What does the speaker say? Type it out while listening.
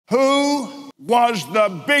was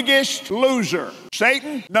the biggest loser?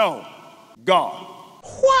 Satan? No, God.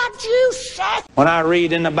 What you say? When I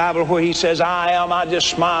read in the Bible where he says, I am, I just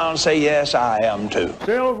smile and say, yes, I am too.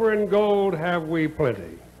 Silver and gold have we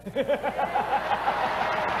plenty.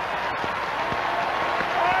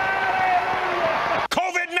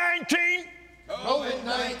 COVID-19?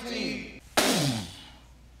 COVID-19.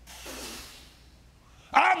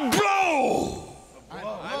 I blow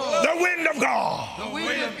the wind of God. The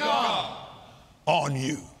wind of God. On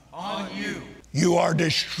you. On you. You are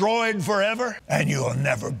destroyed forever, and you'll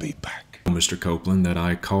never be back. Mr. Copeland, that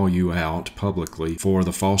I call you out publicly for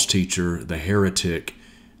the false teacher, the heretic,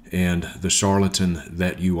 and the charlatan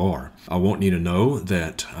that you are. I want you to know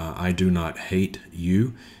that I do not hate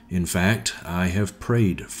you. In fact, I have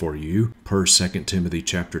prayed for you per 2 Timothy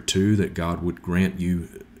chapter 2 that God would grant you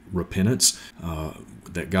repentance,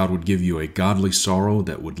 that God would give you a godly sorrow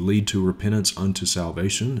that would lead to repentance unto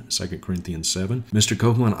salvation, 2 Corinthians 7. Mr.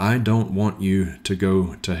 Copeland, I don't want you to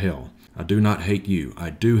go to hell. I do not hate you. I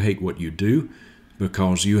do hate what you do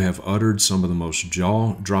because you have uttered some of the most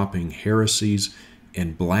jaw-dropping heresies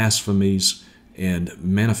and blasphemies and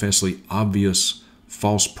manifestly obvious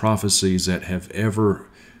false prophecies that have ever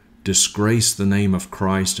disgraced the name of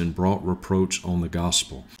Christ and brought reproach on the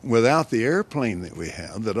gospel. Without the airplane that we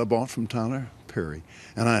have that I bought from Tyler Perry,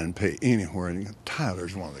 and I didn't pay anywhere, and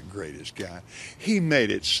Tyler's one of the greatest guys. He made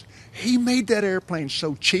that airplane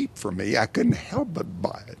so cheap for me, I couldn't help but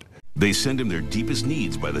buy it. They send him their deepest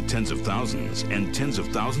needs by the tens of thousands and tens of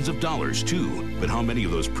thousands of dollars, too. But how many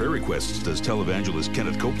of those prayer requests does televangelist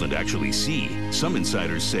Kenneth Copeland actually see? Some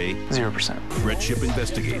insiders say 0%. Red Ship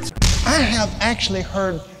investigates. I have actually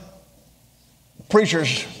heard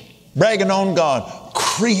preachers bragging on God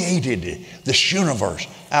created this universe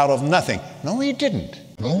out of nothing. No, he didn't.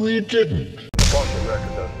 No, he didn't. The fossil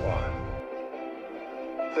record doesn't lie.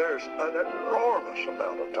 There's an enormous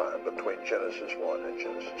amount of time between Genesis 1 and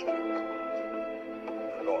Genesis 2.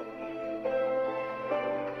 Enormous.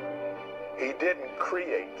 He didn't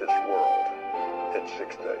create this world in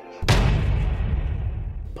 6 days.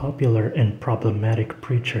 Popular and problematic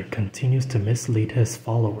preacher continues to mislead his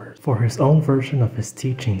followers for his own version of his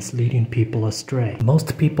teachings, leading people astray.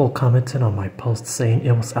 Most people commented on my post saying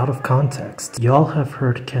it was out of context. Y'all have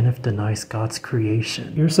heard Kenneth denies God's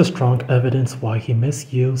creation. Here's a strong evidence why he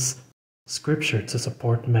misused scripture to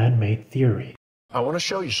support man-made theory. I want to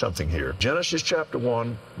show you something here. Genesis chapter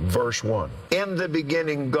 1, verse 1. In the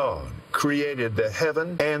beginning, God created the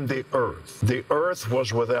heaven and the earth. The earth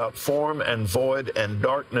was without form and void, and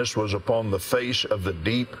darkness was upon the face of the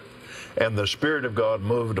deep, and the Spirit of God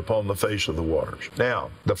moved upon the face of the waters.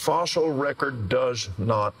 Now, the fossil record does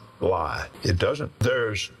not lie. It doesn't.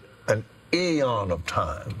 There's an eon of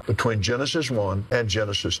time between Genesis 1 and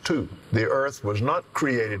Genesis 2. The earth was not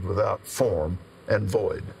created without form and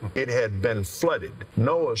void. It had been flooded.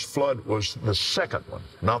 Noah's flood was the second one,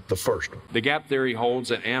 not the first one. The gap theory holds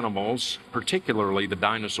that animals, particularly the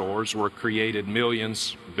dinosaurs, were created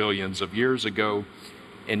millions, billions of years ago,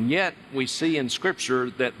 and yet we see in Scripture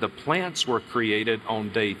that the plants were created on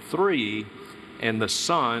day 3 and the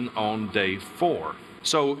sun on day 4.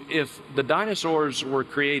 So if the dinosaurs were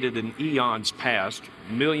created in eons past,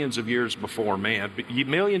 millions of years before man,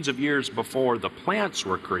 millions of years before the plants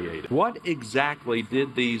were created, what exactly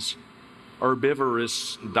did these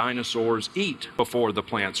herbivorous dinosaurs eat before the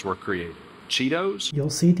plants were created? Cheetos? You'll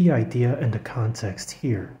see the idea and the context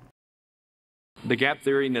here. The gap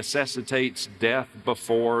theory necessitates death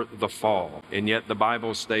before the fall, and yet the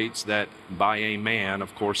Bible states that by a man,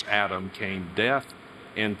 of course Adam, came death,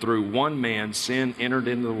 and through one man sin entered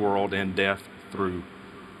into the world, and death through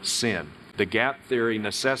sin. The gap theory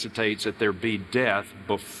necessitates that there be death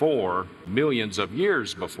before, millions of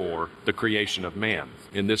years before, the creation of man.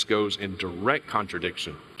 And this goes in direct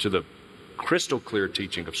contradiction to the crystal clear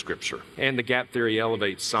teaching of Scripture. And the gap theory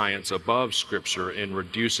elevates science above Scripture and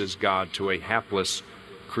reduces God to a hapless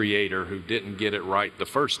creator who didn't get it right the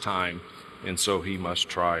first time, and so he must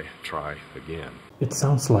try again. It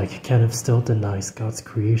sounds like Kenneth still denies God's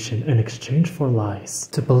creation in exchange for lies.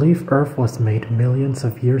 To believe Earth was made millions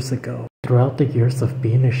of years ago. Throughout the years of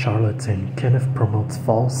being a charlatan, Kenneth promotes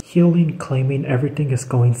false healing, claiming everything is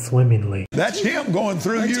going swimmingly. That's him going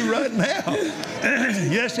through you right now.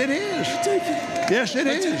 Yes, it is. Yes, it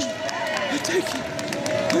is.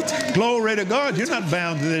 Glory to God. You're not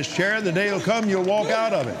bound to this chair. The day will come, you'll walk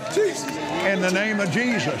out of it. In the name of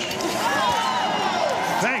Jesus.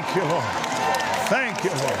 Thank you, Lord. Thank you,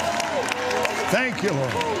 Lord. Thank you,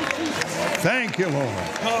 Lord. Thank you, Lord.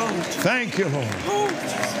 Thank you, Lord.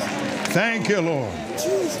 Thank you, Lord.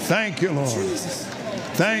 Thank you, Lord.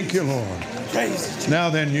 Thank you, Lord. Now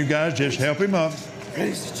then, you guys just help him up.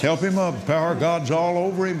 Help him up. The power of God's all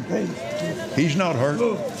over him. He's not hurt.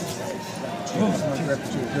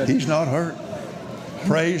 He's not hurt.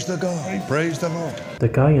 Praise the God. Praise the Lord. The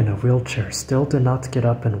guy in a wheelchair still did not get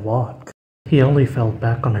up and walk. He only fell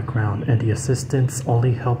back on the ground and the assistants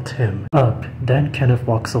only helped him up. Then Kenneth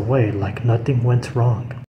walks away like nothing went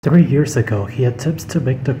wrong. 3 years ago, he attempts to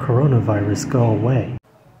make the coronavirus go away,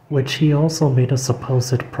 which he also made a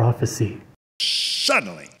supposed prophecy.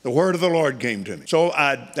 Suddenly, the word of the Lord came to me. So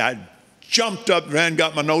I jumped up, ran,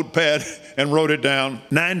 got my notepad, and wrote it down.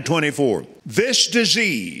 9:24. This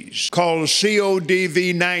disease, called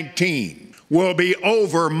COVID-19, will be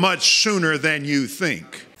over much sooner than you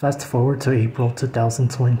think. Fast forward to April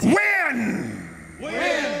 2020. When?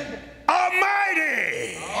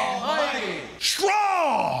 Almighty!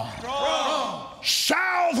 Strong!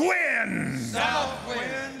 South wind!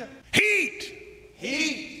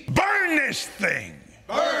 Heat! Burn this thing!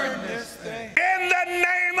 In the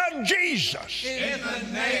name of Jesus!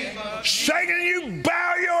 Satan, you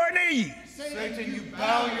bow your knee!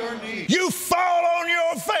 You fall on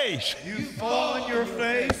your face!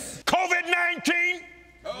 COVID-19!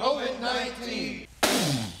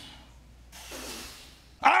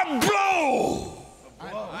 I blow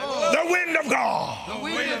the wind of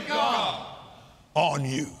God on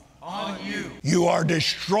you. You are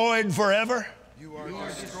destroyed forever.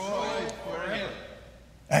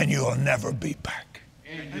 And you'll never be back.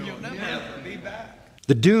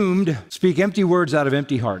 The doomed speak empty words out of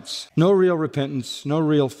empty hearts. No real repentance, no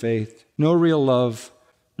real faith, no real love,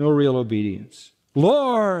 no real obedience.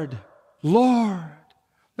 Lord, Lord.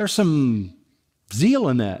 There's some zeal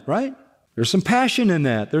in that, right? There's some passion in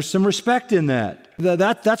that. There's some respect in that.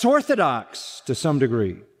 That's orthodox to some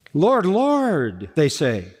degree. Lord, Lord, they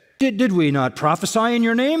say. Did we not prophesy in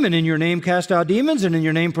your name, and in your name cast out demons, and in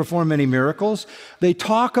your name perform many miracles? They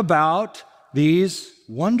talk about these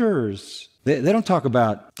wonders. They don't talk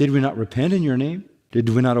about, did we not repent in your name? Did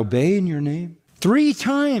we not obey in your name? 3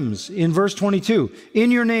 times in verse 22,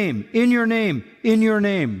 in your name, in your name, in your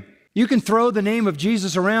name. You can throw the name of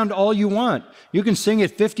Jesus around all you want. You can sing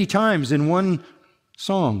it 50 times in one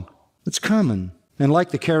song. It's common. And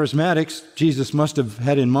like the charismatics, Jesus must have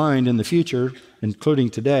had in mind in the future, including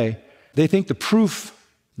today, they think the proof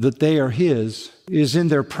that they are His is in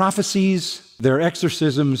their prophecies, their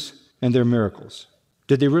exorcisms, and their miracles.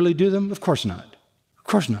 Did they really do them? Of course not. Of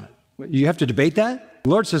course not. You have to debate that? The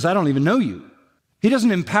Lord says, I don't even know you. He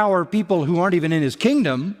doesn't empower people who aren't even in His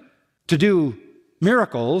kingdom to do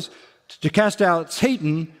miracles, to cast out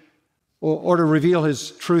Satan, or to reveal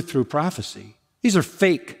His truth through prophecy. These are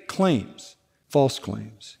fake claims, false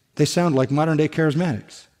claims. They sound like modern-day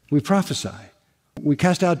charismatics. We prophesy. We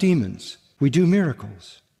cast out demons. We do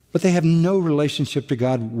miracles. But they have no relationship to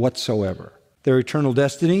God whatsoever. Their eternal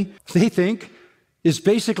destiny, they think, is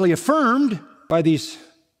basically affirmed by these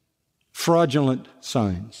fraudulent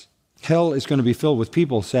signs. Hell is going to be filled with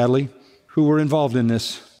people, sadly, who were involved in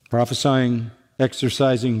this, prophesying,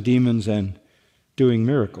 exorcising demons, and doing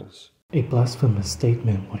miracles. A blasphemous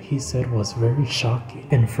statement, what he said was very shocking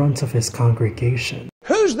in front of his congregation.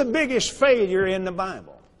 Who's the biggest failure in the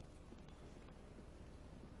Bible?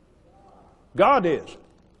 God is.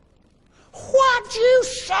 What you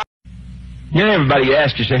say? You know, everybody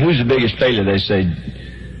asks you, say, who's the biggest failure? They say,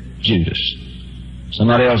 Judas.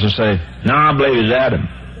 Somebody else will say, no, I believe it's Adam.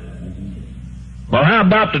 Well, how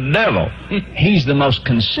about the devil? He's the most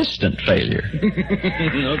consistent failure.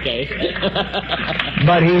 Okay.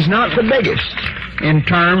 But he's not the biggest in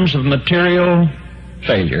terms of material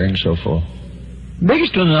failure and so forth. The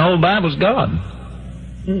biggest one in the whole Bible is God.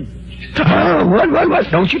 Oh,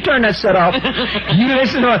 what? Don't you turn that set off. You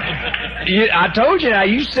listen to what... I told you now,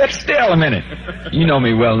 you sit still a minute. You know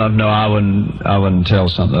me well enough to know I wouldn't tell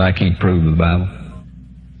something I can't prove with the Bible.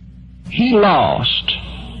 He lost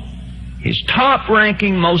his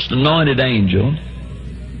top-ranking, most anointed angel,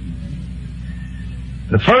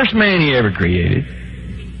 the first man he ever created,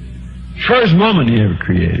 first woman he ever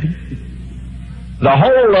created, the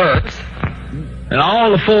whole earth, and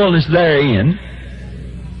all the fullness therein,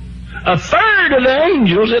 a third of the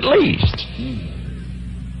angels at least.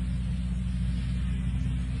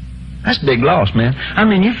 That's a big loss, man. I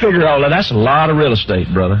mean, you figure all that, that's a lot of real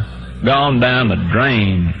estate, brother. Gone down the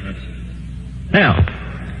drain. Now,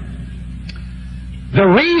 the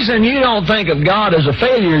reason you don't think of God as a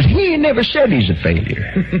failure is He never said He's a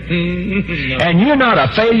failure. And you're not a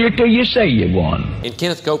failure till you say you won. And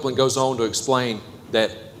Kenneth Copeland goes on to explain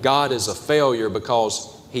that God is a failure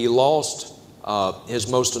because He lost His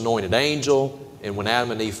most anointed angel, and when Adam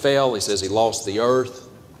and Eve fell, He says He lost the earth.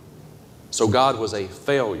 So God was a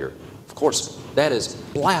failure. Of course, that is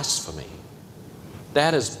blasphemy.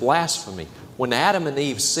 That is blasphemy. When Adam and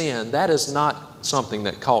Eve sinned, that is not something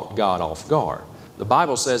that caught God off guard. The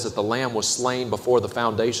Bible says that the Lamb was slain before the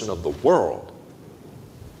foundation of the world.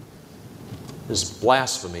 It's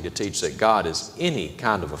blasphemy to teach that God is any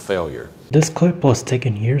kind of a failure. This clip was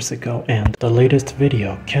taken years ago, and the latest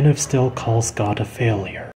video, Kenneth still calls God a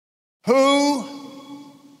failure. Who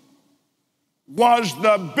was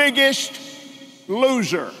the biggest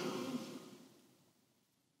loser?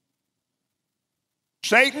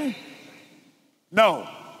 Satan? No.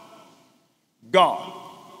 God.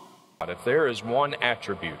 If there is one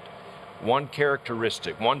attribute, one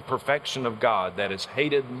characteristic, one perfection of God that is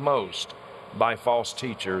hated most by false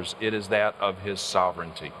teachers, it is that of His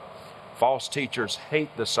sovereignty. False teachers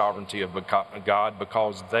hate the sovereignty of God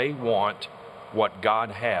because they want what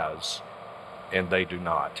God has and they do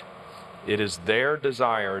not. It is their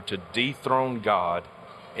desire to dethrone God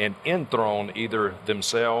and enthrone either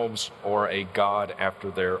themselves or a God after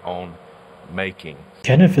their own making.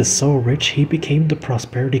 Kenneth is so rich he became the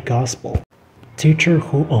prosperity gospel. Teacher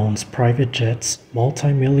who owns private jets,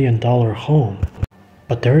 multi-million-dollar home.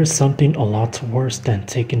 But there is something a lot worse than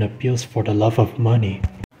taking abuse for the love of money.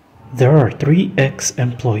 There are 3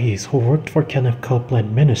 ex-employees who worked for Kenneth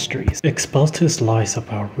Copeland Ministries, exposed his lies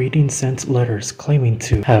about reading sent letters claiming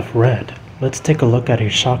to have read. Let's take a look at a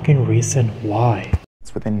shocking reason why.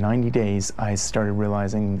 Within 90 days, I started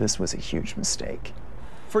realizing this was a huge mistake.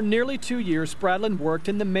 For nearly 2 years, Spradlen worked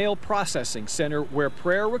in the mail processing center where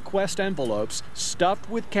prayer request envelopes stuffed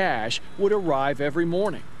with cash would arrive every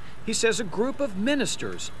morning. He says a group of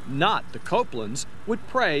ministers, not the Copelands, would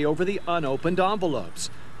pray over the unopened envelopes.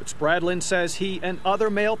 But Spradlen says he and other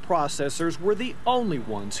mail processors were the only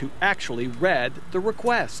ones who actually read the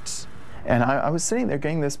requests. And I was sitting there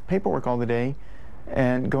getting this paperwork all the day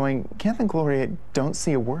and going, Kenneth and Gloria don't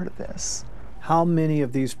see a word of this. How many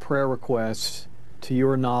of these prayer requests, to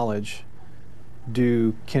your knowledge,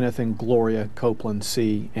 do Kenneth and Gloria Copeland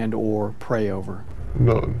see and or pray over?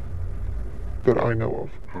 None that I know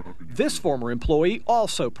of. This former employee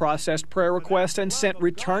also processed prayer requests and sent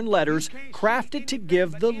return letters crafted to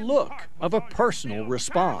give the look of a personal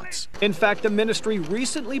response. In fact, the ministry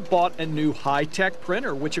recently bought a new high-tech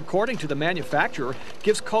printer, which according to the manufacturer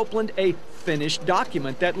gives Copeland a finished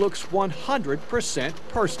document that looks 100%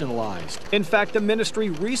 personalized. In fact, the ministry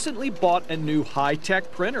recently bought a new high-tech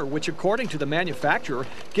printer, which according to the manufacturer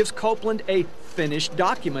gives Copeland a finished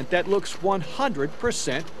document that looks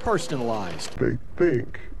 100% personalized. They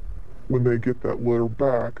think when they get that letter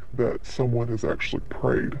back that someone has actually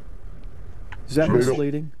prayed. Is that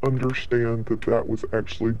misleading? They don't understand that that was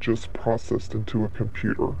actually just processed into a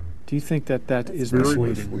computer. Do you think that that is Very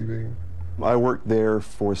misleading? I worked there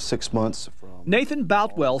for 6 months. Nathan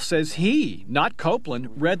Boutwell says he, not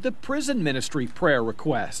Copeland, read the prison ministry prayer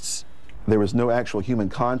requests. There was no actual human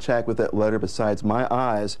contact with that letter besides my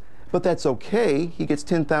eyes, but that's okay. He gets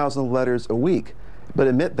 10,000 letters a week. But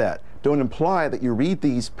admit that. Don't imply that you read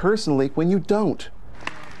these personally when you don't.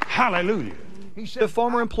 Hallelujah. The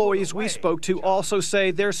former employees we spoke to also say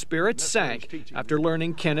their spirits sank after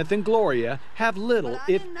learning Kenneth and Gloria have little,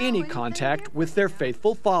 if any, contact with their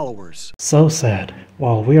faithful followers. So sad,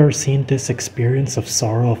 while we are seeing this experience of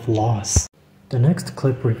sorrow of loss. The next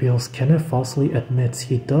clip reveals Kenneth falsely admits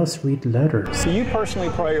he does read letters. Do you personally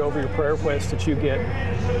pray over your prayer requests that you get?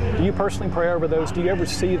 Do you personally pray over those? Do you ever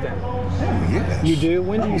see them? Oh, yes. You do?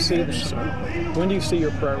 When do you see them, sir? When do you see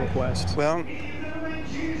your prayer requests? Well,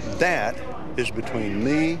 that is between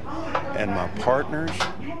me and my partners.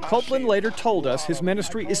 Copeland later told us his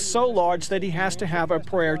ministry is so large that he has to have a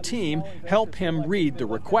prayer team help him read the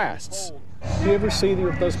requests. Do you ever see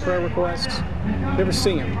those prayer requests? Do you ever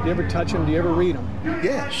see them? Do you ever touch them? Do you ever read them?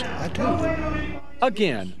 Yes, I do.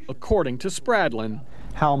 Again, according to Spradlen,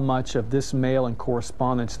 how much of this mail and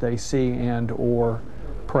correspondence they see and or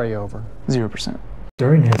pray over? 0%.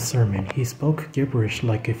 During his sermon, he spoke gibberish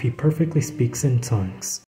like if he perfectly speaks in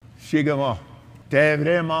tongues. Shigama.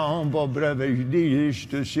 Tevrema on bröver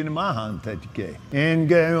to cinema tatke. En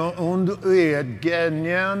und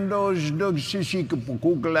genyandos dog sisik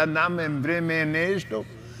pukula namen bremenesto.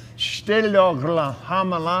 Stelogla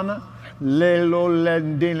hamalana lelo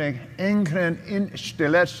lendile enkren in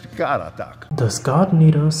stelest karatak. Does God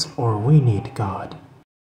need us or we need God?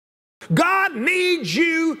 God needs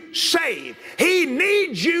you saved. He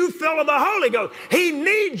needs you full of the Holy Ghost. He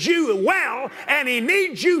needs you well, and He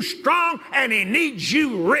needs you strong, and He needs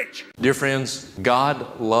you rich. Dear friends,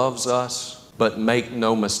 God loves us, but make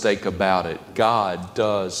no mistake about it, God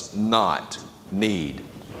does not need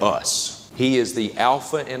us. He is the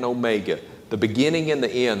Alpha and Omega, the beginning and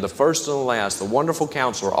the end, the first and the last, the wonderful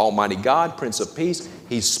counselor, Almighty God, Prince of Peace.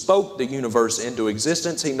 He spoke the universe into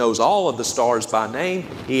existence. He knows all of the stars by name.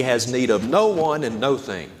 He has need of no one and no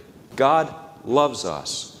thing. God loves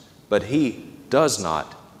us, but He does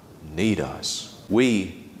not need us.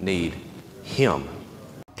 We need Him.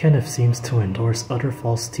 Kenneth seems to endorse other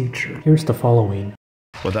false teachers. Here's the following.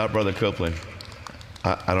 Without Brother Copeland,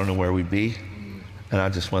 I don't know where we'd be. And I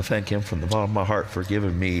just want to thank him from the bottom of my heart for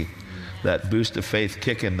giving me that boost of faith,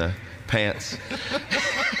 kick in the pants.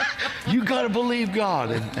 You got to believe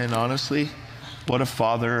God. And honestly, what a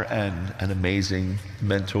father and an amazing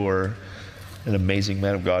mentor, an amazing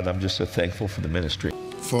man of God. And I'm just so thankful for the ministry.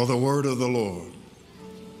 For the word of the Lord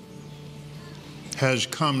has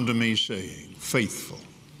come to me saying, faithful.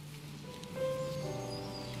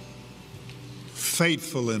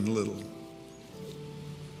 Faithful in little.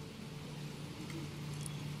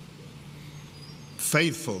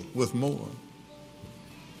 Faithful with more.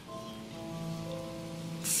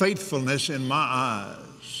 Faithfulness in my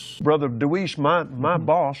eyes. Brother DeWeese, my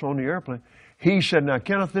boss on the airplane, he said, now,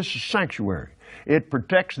 Kenneth, this is sanctuary. It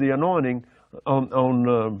protects the anointing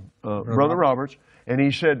on Brother Roberts. And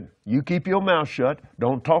he said, you keep your mouth shut.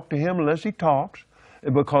 Don't talk to him unless he talks.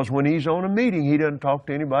 Because when he's on a meeting, he doesn't talk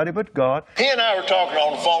to anybody but God. He and I were talking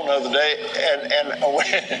on the phone the other day, and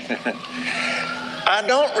I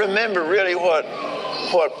don't remember really what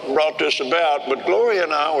brought this about, but Gloria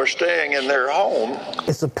and I were staying in their home.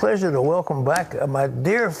 It's a pleasure to welcome back my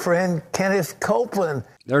dear friend Kenneth Copeland.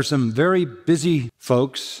 There are some very busy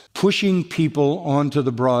folks pushing people onto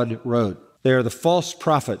the broad road. They are the false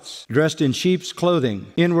prophets, dressed in sheep's clothing,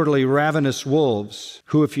 inwardly ravenous wolves,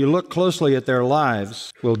 who, if you look closely at their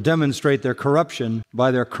lives, will demonstrate their corruption by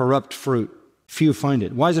their corrupt fruit. Few find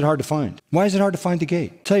it. Why is it hard to find? Why is it hard to find the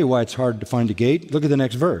gate? I'll tell you why it's hard to find a gate. Look at the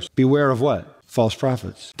next verse. Beware of what? False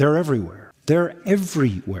prophets. They're everywhere. They're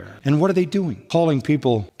everywhere. And what are they doing? Calling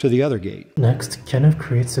people to the other gate. Next, Kenneth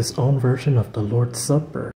creates his own version of the Lord's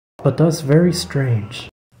Supper, but that's very strange.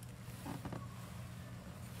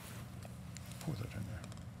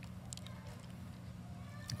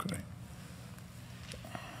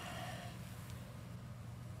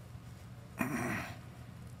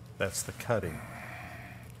 That's the cutting.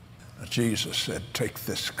 Jesus said, take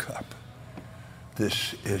this cup.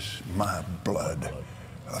 This is my blood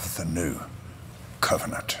of the new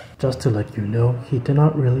covenant. Just to let you know, he did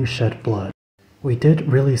not really shed blood. We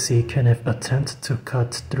did really see Kenneth attempt to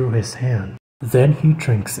cut through his hand. Then he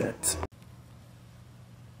drinks it.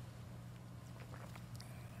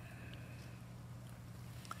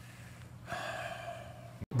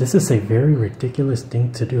 This is a very ridiculous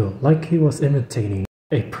thing to do, like he was imitating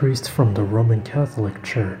a priest from the Roman Catholic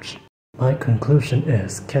Church. My conclusion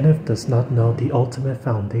is, Kenneth does not know the ultimate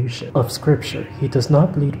foundation of Scripture. He does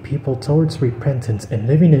not lead people towards repentance and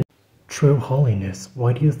living in true holiness.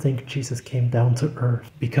 Why do you think Jesus came down to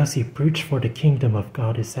earth? Because he preached for the kingdom of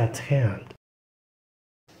God is at hand.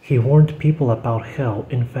 He warned people about hell.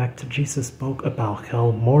 In fact, Jesus spoke about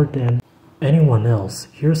hell more than anyone else.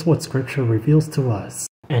 Here's what Scripture reveals to us.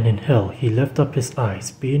 And in hell he lifted up his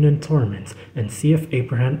eyes, being in torment, and seeth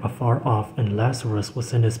Abraham afar off, and Lazarus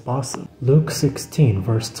was in his bosom. Luke 16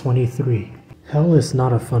 verse 23. Hell is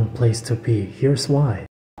not a fun place to be. Here's why.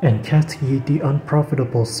 And cast ye the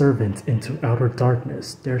unprofitable servant into outer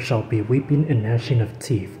darkness. There shall be weeping and gnashing of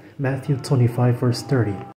teeth. Matthew 25 verse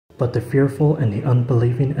 30. But the fearful and the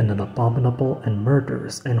unbelieving and the abominable and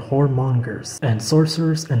murderers and whoremongers and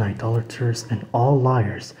sorcerers and idolaters and all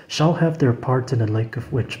liars shall have their part in the lake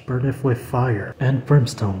of which burneth with fire and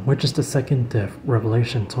brimstone, which is the second death.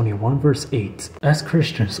 Revelation 21 verse 8. As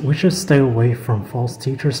Christians, we should stay away from false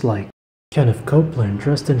teachers like Kenneth Copeland,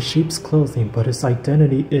 dressed in sheep's clothing, but his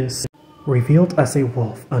identity is revealed as a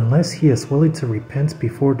wolf, unless he is willing to repent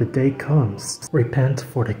before the day comes. Repent,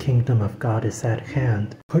 for the kingdom of God is at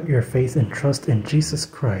hand. Put your faith and trust in Jesus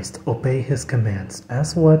Christ. Obey his commands.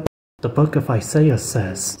 As what the book of Isaiah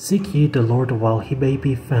says, seek ye the Lord while he may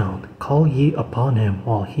be found. Call ye upon him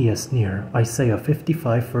while he is near. Isaiah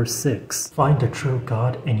 55 verse 6. Find the true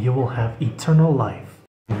God and you will have eternal life.